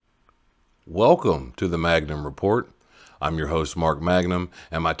Welcome to the Magnum Report. I'm your host, Mark Magnum,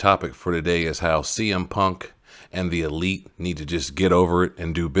 and my topic for today is how CM Punk and the Elite need to just get over it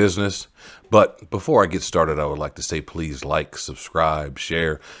and do business. But before I get started, I would like to say please like, subscribe,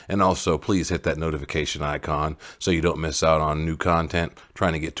 share, and also please hit that notification icon so you don't miss out on new content.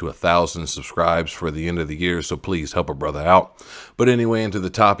 Trying to get to 1,000 subscribes for the end of the year, so please help a brother out. But anyway, into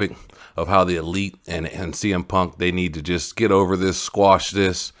the topic of how the Elite and CM Punk, they need to just get over this, squash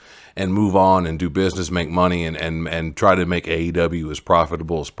this, and move on and do business, make money, and try to make AEW as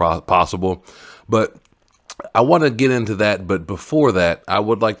profitable as possible. But I want to get into that. But before that, I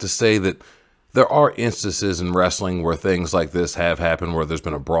would like to say that there are instances in wrestling where things like this have happened, where there's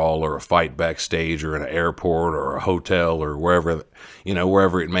been a brawl or a fight backstage or in an airport or a hotel or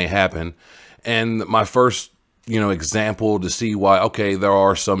wherever it may happen. And my first example to see why, okay, there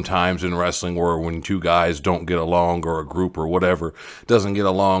are some times in wrestling where when two guys don't get along or a group or whatever doesn't get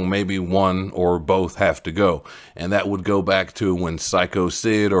along, maybe one or both have to go. And that would go back to when Psycho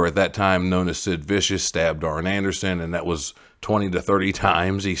Sid, or at that time known as Sid Vicious, stabbed Arn Anderson, and that was 20 to 30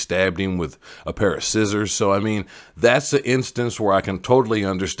 times he stabbed him with a pair of scissors. So, I mean, that's an instance where I can totally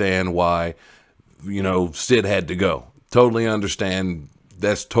understand why, Sid had to go. Totally understand.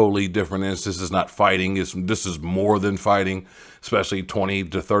 That's totally different instance. It's not fighting. This is more than fighting, especially 20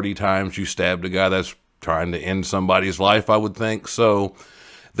 to 30 times you stabbed a guy. That's trying to end somebody's life, I would think. So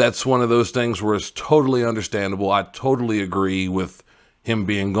that's one of those things where it's totally understandable. I totally agree with him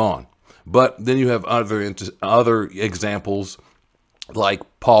being gone. But then you have other examples like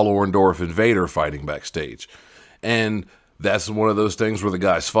Paul Orndorff and Vader fighting backstage. And that's one of those things where the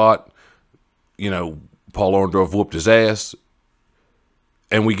guys fought. Paul Orndorff whooped his ass.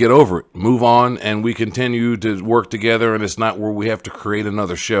 And we get over it, move on, and we continue to work together, and it's not where we have to create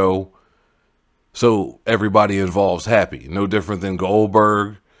another show so everybody involved's happy. No different than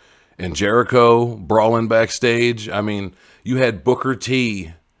Goldberg and Jericho brawling backstage. I mean, you had Booker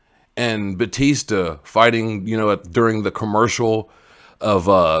T and Batista fighting, during the commercial of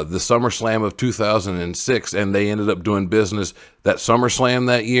the SummerSlam of 2006, and they ended up doing business that SummerSlam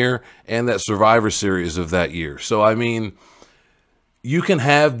that year and that Survivor Series of that year. So, I mean, you can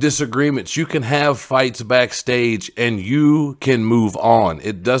have disagreements, you can have fights backstage, and you can move on.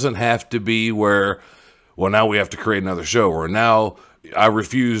 It doesn't have to be where, well, now we have to create another show, or now I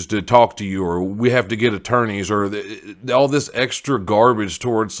refuse to talk to you, or we have to get attorneys, or all this extra garbage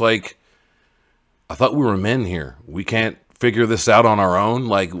towards, like, I thought we were men here. We can't figure this out on our own.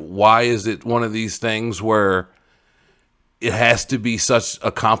 Like, why is it one of these things where it has to be such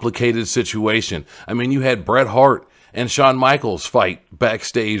a complicated situation? I mean, you had Bret Hart and Shawn Michaels fight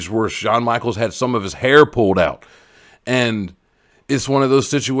backstage where Shawn Michaels had some of his hair pulled out. And it's one of those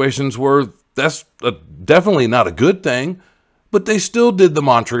situations where that's definitely not a good thing, but they still did the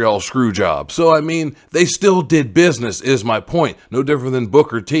Montreal screw job. So, I mean, they still did business is my point. No different than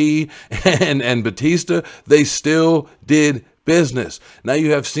Booker T and Batista. They still did business. Now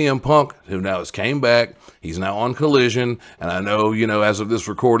you have CM Punk, who now has came back. He's now on Collision. And I know, as of this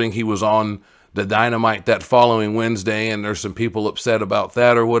recording, he was on the Dynamite that following Wednesday, and there's some people upset about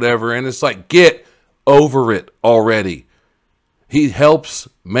that or whatever, and it's like, get over it already. He helps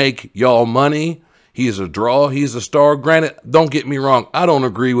make y'all money. He's a draw. He's a star. Granted, don't get me wrong, I don't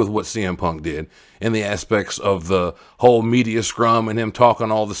agree with what CM Punk did in the aspects of the whole media scrum and him talking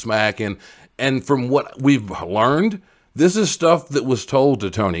all the smack, and from what we've learned, this is stuff that was told to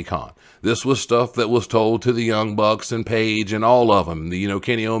Tony Khan. This was stuff that was told to the Young Bucks and Paige and all of them,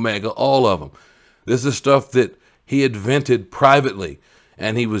 Kenny Omega, all of them. This is stuff that he had vented privately,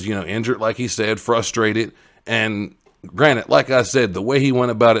 and he was, injured, like he said, frustrated, and granted, like I said, the way he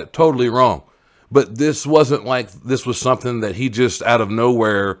went about it, totally wrong. But this wasn't like this was something that he just out of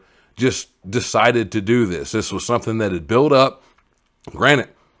nowhere just decided to do this. This was something that had built up. Granted,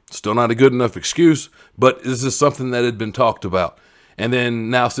 still not a good enough excuse, but this is something that had been talked about. And then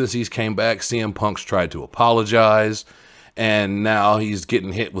now since he's came back, CM Punk's tried to apologize. And now he's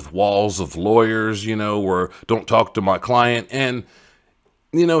getting hit with walls of lawyers, where don't talk to my client. And,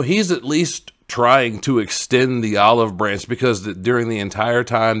 he's at least trying to extend the olive branch, because during the entire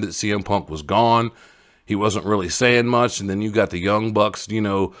time that CM Punk was gone, he wasn't really saying much. And then you got the Young Bucks,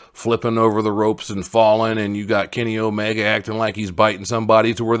 flipping over the ropes and falling. And you got Kenny Omega acting like he's biting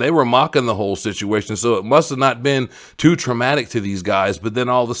somebody, to where they were mocking the whole situation. So it must have not been too traumatic to these guys. But then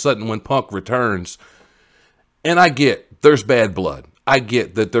all of a sudden when Punk returns, and I get there's bad blood. I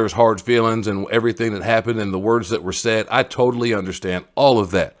get that there's hard feelings and everything that happened and the words that were said. I totally understand all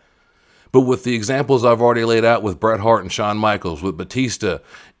of that. But with the examples I've already laid out with Bret Hart and Shawn Michaels, with Batista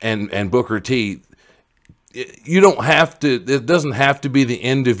and Booker T, you don't have to, it doesn't have to be the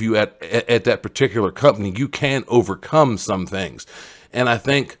end of you at that particular company. You can overcome some things. And I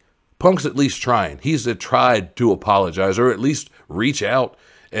think Punk's at least trying. He's tried to apologize, or at least reach out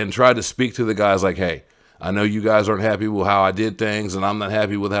and try to speak to the guys like, hey, I know you guys aren't happy with how I did things, and I'm not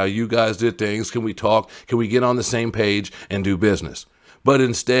happy with how you guys did things. Can we talk? Can we get on the same page and do business? But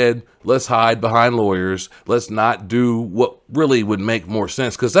instead, let's hide behind lawyers. Let's not do what really would make more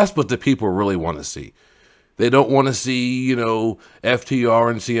sense, because that's what the people really want to see. They don't want to see, FTR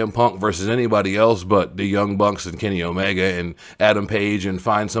and CM Punk versus anybody else but the Young Bucks and Kenny Omega and Adam Page, and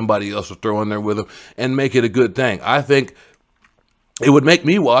find somebody else to throw in there with them and make it a good thing. I think it would make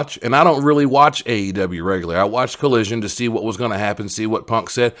me watch, and I don't really watch AEW regularly. I watched Collision to see what was going to happen, see what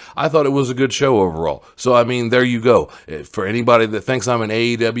Punk said. I thought it was a good show overall. So, I mean, there you go. For anybody that thinks I'm an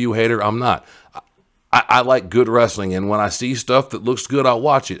AEW hater, I'm not. I like good wrestling, and when I see stuff that looks good, I'll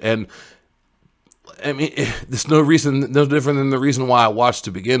watch it. And I mean, there's no different than the reason why I watched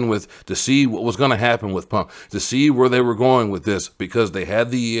to begin with, to see what was going to happen with Punk, to see where they were going with this, because they had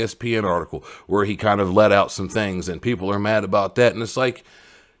the ESPN article where he kind of let out some things, and people are mad about that. And it's like,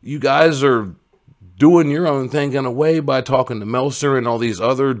 you guys are doing your own thing in a way by talking to Meltzer and all these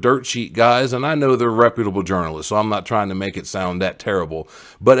other dirt sheet guys. And I know they're reputable journalists, so I'm not trying to make it sound that terrible.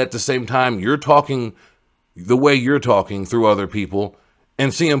 But at the same time, you're talking the way you're talking through other people,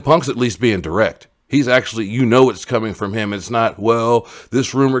 and CM Punk's at least being direct. He's actually, it's coming from him. It's not, well,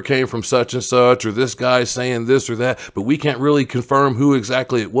 this rumor came from such and such, or this guy's saying this or that, but we can't really confirm who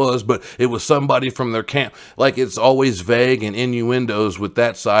exactly it was, but it was somebody from their camp. Like, it's always vague and innuendos with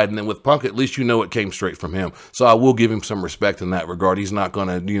that side. And then with Punk, at least it came straight from him. So I will give him some respect in that regard. He's not going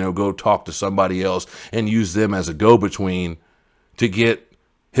to, go talk to somebody else and use them as a go-between to get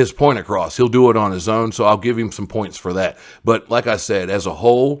his point across. He'll do it on his own, so I'll give him some points for that. But like I said, as a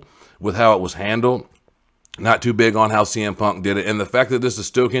whole, with how it was handled, not too big on how CM Punk did it. And the fact that this is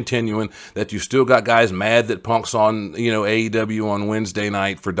still continuing, that you still got guys mad that Punk's on, AEW on Wednesday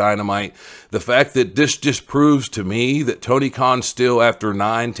night for Dynamite. The fact that this just proves to me that Tony Khan still, after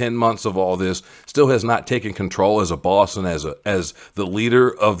 9-10 months of all this, still has not taken control as a boss and as the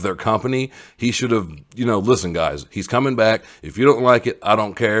leader of their company. He should have, listen, guys, he's coming back. If you don't like it, I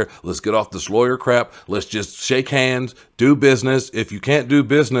don't care. Let's get off this lawyer crap. Let's just shake hands, do business. If you can't do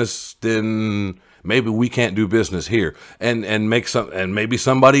business, then maybe we can't do business here, and maybe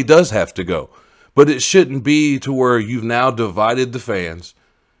somebody does have to go. But it shouldn't be to where you've now divided the fans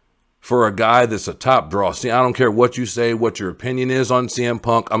for a guy that's a top draw. See, I don't care what you say, what your opinion is on CM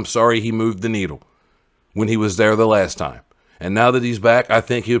Punk. I'm sorry he moved the needle when he was there the last time. And now that he's back, I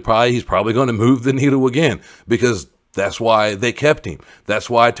think he's probably going to move the needle again, because that's why they kept him. That's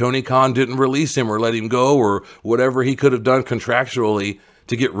why Tony Khan didn't release him or let him go, or whatever he could have done contractually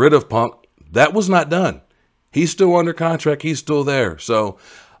to get rid of Punk. That was not done. He's still under contract. He's still there. So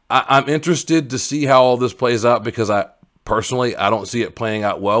I'm interested to see how all this plays out, because I don't see it playing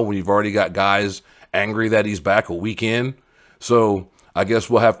out well when you've already got guys angry that he's back a week in. So I guess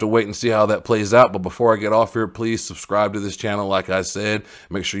we'll have to wait and see how that plays out. But before I get off here, please subscribe to this channel. Like I said,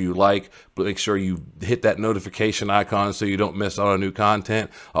 make sure you make sure you hit that notification icon so you don't miss out on new content.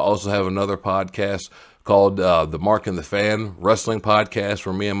 I also have another podcast called the Mark and the Fan Wrestling Podcast,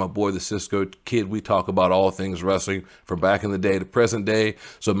 where me and my boy, the Cisco Kid, we talk about all things wrestling from back in the day to present day.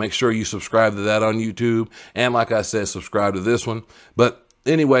 So make sure you subscribe to that on YouTube. And like I said, subscribe to this one. But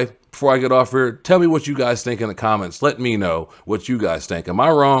anyway, before I get off here, tell me what you guys think in the comments. Let me know what you guys think. Am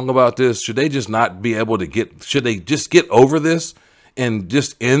I wrong about this? Should they just not be able to should they just get over this and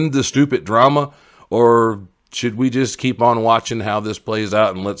just end the stupid drama? Or should we just keep on watching how this plays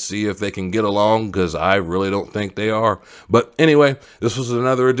out and let's see if they can get along? Because I really don't think they are. But anyway, this was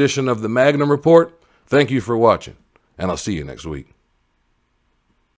another edition of the Magnum Report. Thank you for watching, and I'll see you next week.